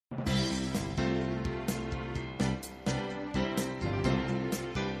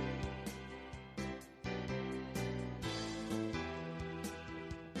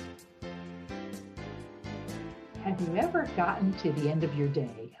Have you ever gotten to the end of your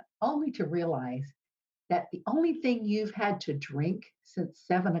day only to realize that the only thing you've had to drink since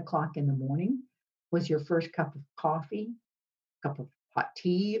 7 o'clock in the morning was your first cup of coffee, cup of hot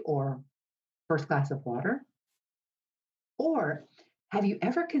tea, or first glass of water? Or have you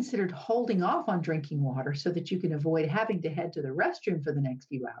ever considered holding off on drinking water so that you can avoid having to head to the restroom for the next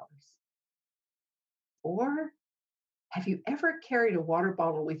few hours? Or have you ever carried a water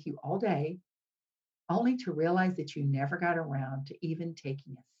bottle with you all day only to realize that you never got around to even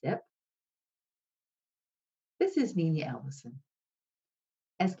taking a sip? This is Nina Ellison.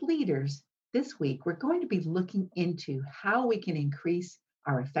 As leaders, this week we're going to be looking into how we can increase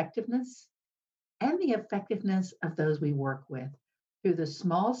our effectiveness and the effectiveness of those we work with through the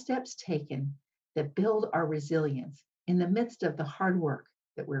small steps taken that build our resilience in the midst of the hard work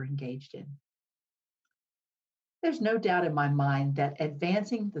that we're engaged in. There's no doubt in my mind that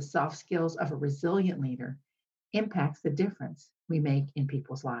advancing the soft skills of a resilient leader impacts the difference we make in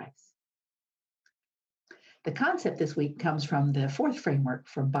people's lives. The concept this week comes from the fourth framework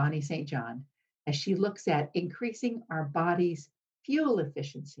from Bonnie St. John as she looks at increasing our body's fuel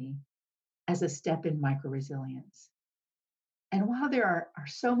efficiency as a step in micro-resilience. And while there are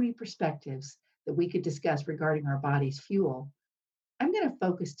so many perspectives that we could discuss regarding our body's fuel, I'm going to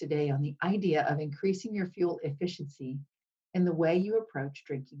focus today on the idea of increasing your fuel efficiency in the way you approach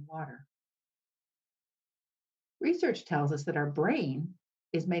drinking water. Research tells us that our brain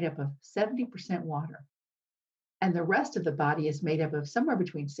is made up of 70% water, and the rest of the body is made up of somewhere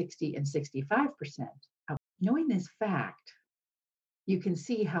between 60 and 65%. Knowing this fact, you can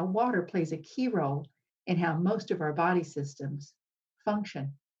see how water plays a key role in how most of our body systems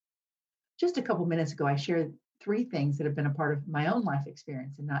function. Just a couple minutes ago, I shared three things that have been a part of my own life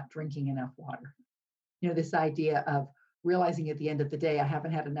experience in not drinking enough water. This idea of realizing at the end of the day, I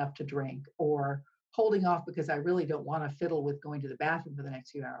haven't had enough to drink, or holding off because I really don't want to fiddle with going to the bathroom for the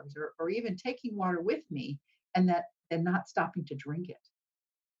next few hours, or even taking water with me and not stopping to drink it.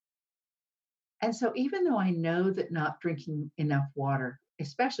 And so even though I know that not drinking enough water,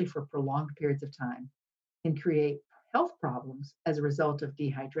 especially for prolonged periods of time, can create health problems as a result of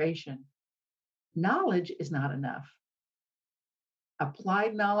dehydration, knowledge is not enough.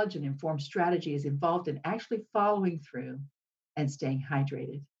 Applied knowledge and informed strategy is involved in actually following through and staying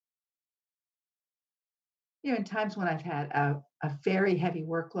hydrated. In times when I've had a very heavy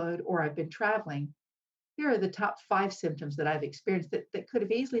workload or I've been traveling, here are the top 5 symptoms that I've experienced that could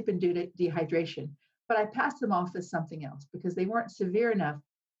have easily been due to dehydration, but I passed them off as something else because they weren't severe enough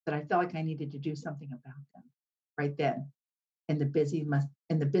that I felt like I needed to do something about them right then in the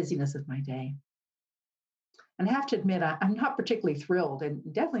busyness of my day. And I have to admit, I'm not particularly thrilled and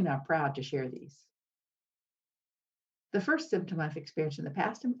definitely not proud to share these. The first symptom I've experienced in the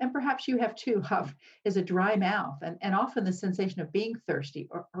past, and perhaps you have too, is a dry mouth and often the sensation of being thirsty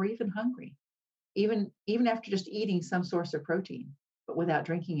or even hungry, even after just eating some source of protein, but without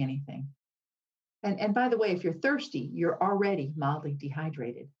drinking anything. And by the way, if you're thirsty, you're already mildly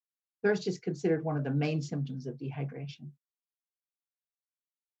dehydrated. Thirst is considered one of the main symptoms of dehydration.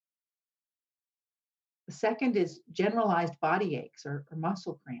 The second is generalized body aches or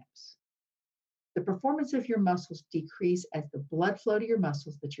muscle cramps. The performance of your muscles decrease as the blood flow to your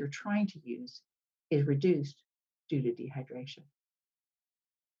muscles that you're trying to use is reduced due to dehydration.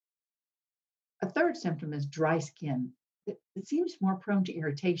 A third symptom is dry skin. It seems more prone to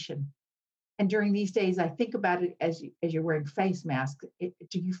irritation. And during these days, I think about it as you're wearing face masks.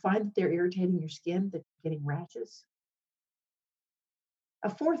 Do you find that they're irritating your skin, that you're getting rashes? A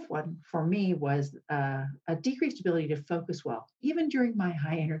fourth one for me was a decreased ability to focus well, even during my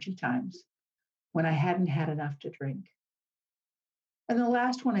high energy times when I hadn't had enough to drink. And the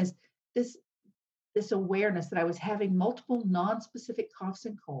last one is this awareness that I was having multiple non-specific coughs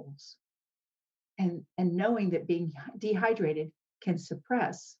and colds, and knowing that being dehydrated can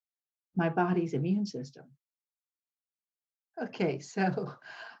suppress my body's immune system. Okay, so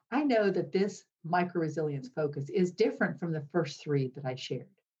I know that this micro-resilience focus is different from the first three that I shared.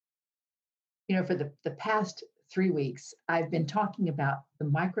 For the past 3 weeks, I've been talking about the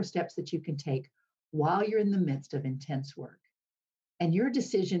micro steps that you can take while you're in the midst of intense work. And your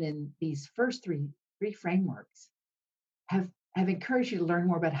decision in these first three frameworks have encouraged you to learn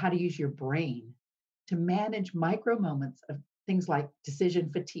more about how to use your brain to manage micro moments of things like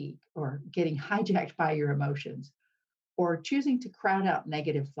decision fatigue or getting hijacked by your emotions or choosing to crowd out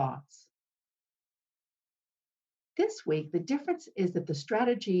negative thoughts. This week, the difference is that the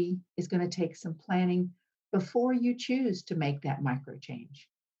strategy is going to take some planning before you choose to make that micro change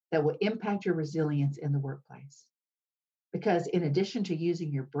that will impact your resilience in the workplace. Because in addition to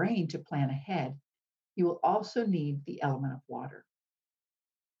using your brain to plan ahead, You will also need the element of water.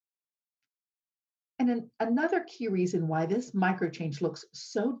 And another key reason why this micro change looks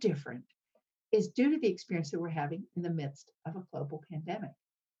so different is due to the experience that we're having in the midst of a global pandemic.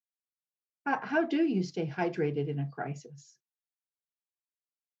 How do you stay hydrated in a crisis?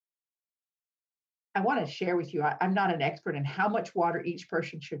 I want to share with you, I'm not an expert in how much water each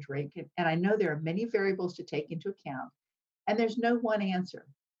person should drink, and I know there are many variables to take into account, and there's no one answer.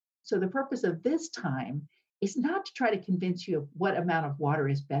 So, the purpose of this time is not to try to convince you of what amount of water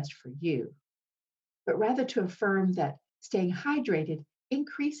is best for you, but rather to affirm that staying hydrated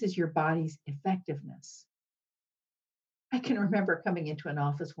increases your body's effectiveness. I can remember coming into an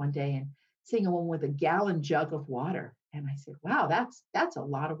office one day and seeing a woman with a gallon jug of water. And I said, wow, that's a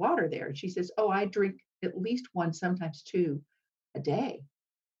lot of water there. And she says, oh, I drink at least one, sometimes two a day.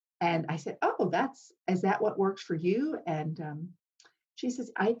 And I said, oh, is that what works for you? And she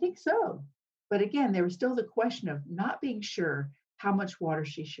says, I think so. But again, there was still the question of not being sure how much water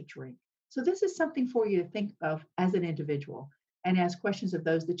she should drink. So this is something for you to think of as an individual and ask questions of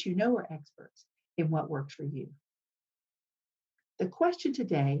those that you know are experts in what works for you. The question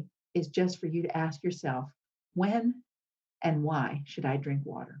today is just for you to ask yourself, when and why should I drink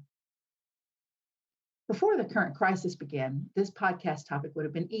water? Before the current crisis began, this podcast topic would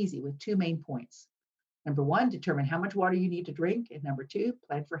have been easy with two main points. Number one, determine how much water you need to drink. And number two,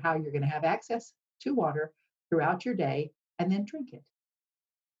 plan for how you're going to have access to water throughout your day and then drink it.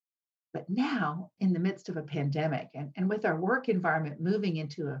 But now, in the midst of a pandemic and with our work environment moving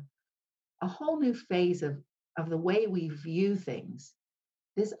into a whole new phase of the way we view things,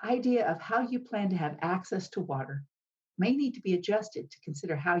 this idea of how you plan to have access to water may need to be adjusted to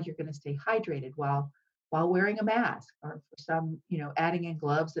consider how you're going to stay hydrated while wearing a mask, or for some, adding in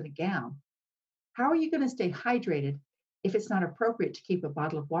gloves and a gown. How are you going to stay hydrated if it's not appropriate to keep a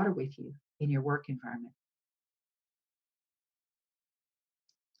bottle of water with you in your work environment?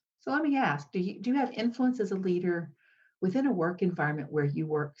 So let me ask, do you have influence as a leader within a work environment where you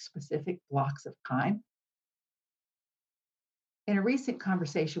work specific blocks of time? In a recent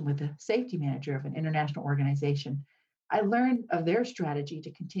conversation with the safety manager of an international organization, I learned of their strategy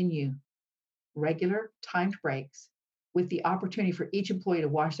to continue regular timed breaks with the opportunity for each employee to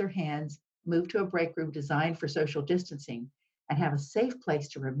wash their hands, move to a break room designed for social distancing, and have a safe place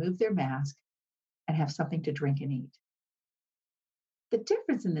to remove their mask and have something to drink and eat. The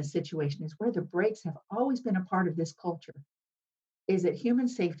difference in this situation is where the breaks have always been a part of this culture, is that human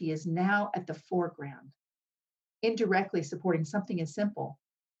safety is now at the foreground, indirectly supporting something as simple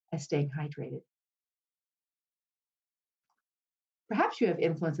as staying hydrated. Perhaps you have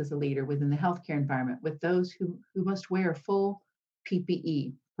influence as a leader within the healthcare environment with those who must wear full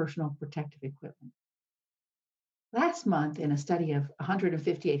PPE, personal protective equipment. Last month, in a study of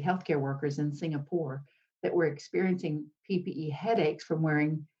 158 healthcare workers in Singapore that were experiencing PPE headaches from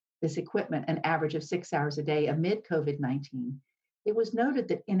wearing this equipment an average of 6 hours a day amid COVID 19, it was noted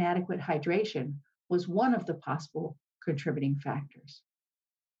that inadequate hydration was one of the possible contributing factors.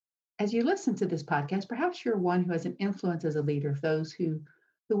 As you listen to this podcast, perhaps you're one who has an influence as a leader of those who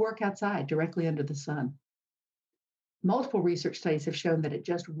work outside directly under the sun. Multiple research studies have shown that at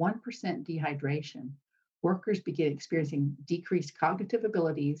just 1% dehydration, workers begin experiencing decreased cognitive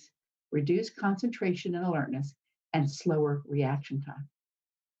abilities, reduced concentration and alertness, and slower reaction time.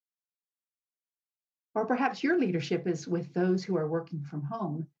 Or perhaps your leadership is with those who are working from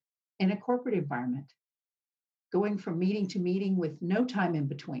home in a corporate environment, going from meeting to meeting with no time in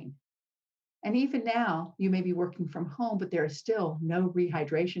between. And even now, you may be working from home, but there is still no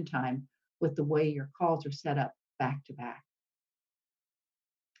rehydration time with the way your calls are set up back to back.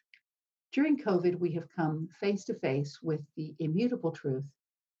 During COVID, we have come face to face with the immutable truth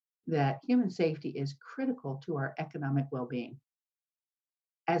that human safety is critical to our economic well-being.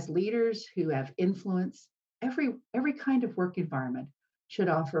 As leaders who have influence, every kind of work environment should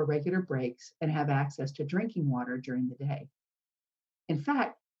offer regular breaks and have access to drinking water during the day. In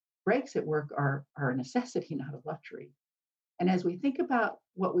fact, breaks at work are a necessity, not a luxury. And as we think about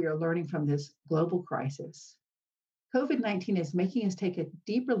what we are learning from this global crisis, COVID-19 is making us take a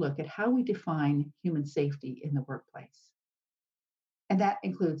deeper look at how we define human safety in the workplace. And that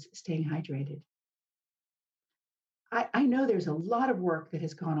includes staying hydrated. I know there's a lot of work that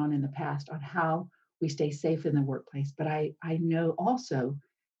has gone on in the past on how we stay safe in the workplace, but I know also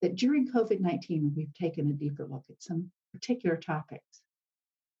that during COVID-19, we've taken a deeper look at some particular topics.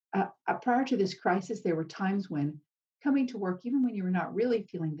 Prior to this crisis, there were times when coming to work, even when you were not really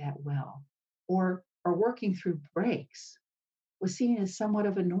feeling that well, or working through breaks, was seen as somewhat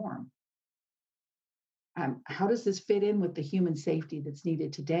of a norm. How does this fit in with the human safety that's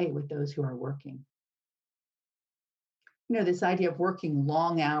needed today with those who are working? This idea of working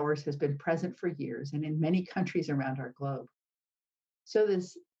long hours has been present for years and in many countries around our globe. So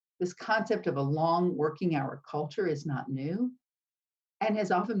this concept of a long working hour culture is not new and has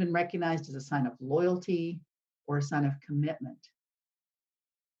often been recognized as a sign of loyalty or a sign of commitment.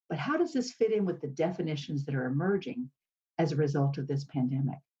 But how does this fit in with the definitions that are emerging as a result of this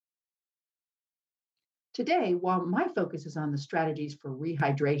pandemic? Today, while my focus is on the strategies for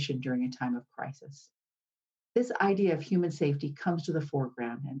rehydration during a time of crisis, this idea of human safety comes to the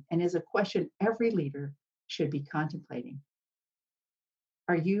foreground and is a question every leader should be contemplating.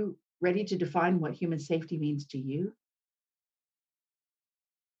 Are you ready to define what human safety means to you?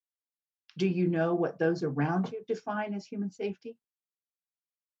 Do you know what those around you define as human safety?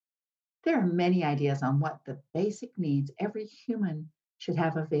 There are many ideas on what the basic needs every human should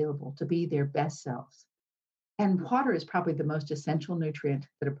have available to be their best selves. And water is probably the most essential nutrient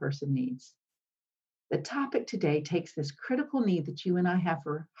that a person needs. The topic today takes this critical need that you and I have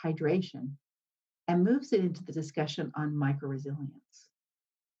for hydration and moves it into the discussion on microresilience.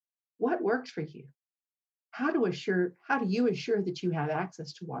 What works for you? How do you assure that you have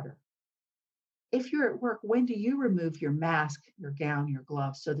access to water? If you're at work, when do you remove your mask, your gown, your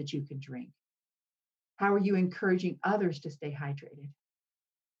gloves so that you can drink? How are you encouraging others to stay hydrated?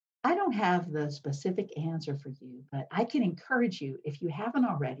 I don't have the specific answer for you, but I can encourage you, if you haven't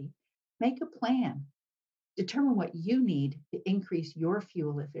already, make a plan. Determine what you need to increase your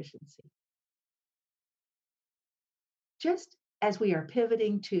fuel efficiency. Just as we are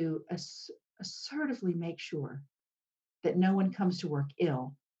pivoting to assertively make sure that no one comes to work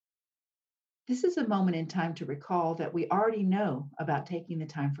ill, this is a moment in time to recall that we already know about taking the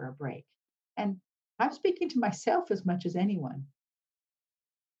time for a break. And I'm speaking to myself as much as anyone.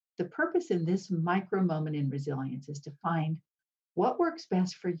 The purpose in this micro moment in resilience is to find what works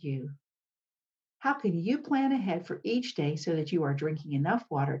best for you. How can you plan ahead for each day so that you are drinking enough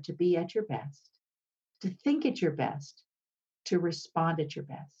water to be at your best, to think at your best, to respond at your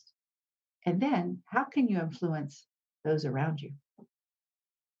best? And then how can you influence those around you?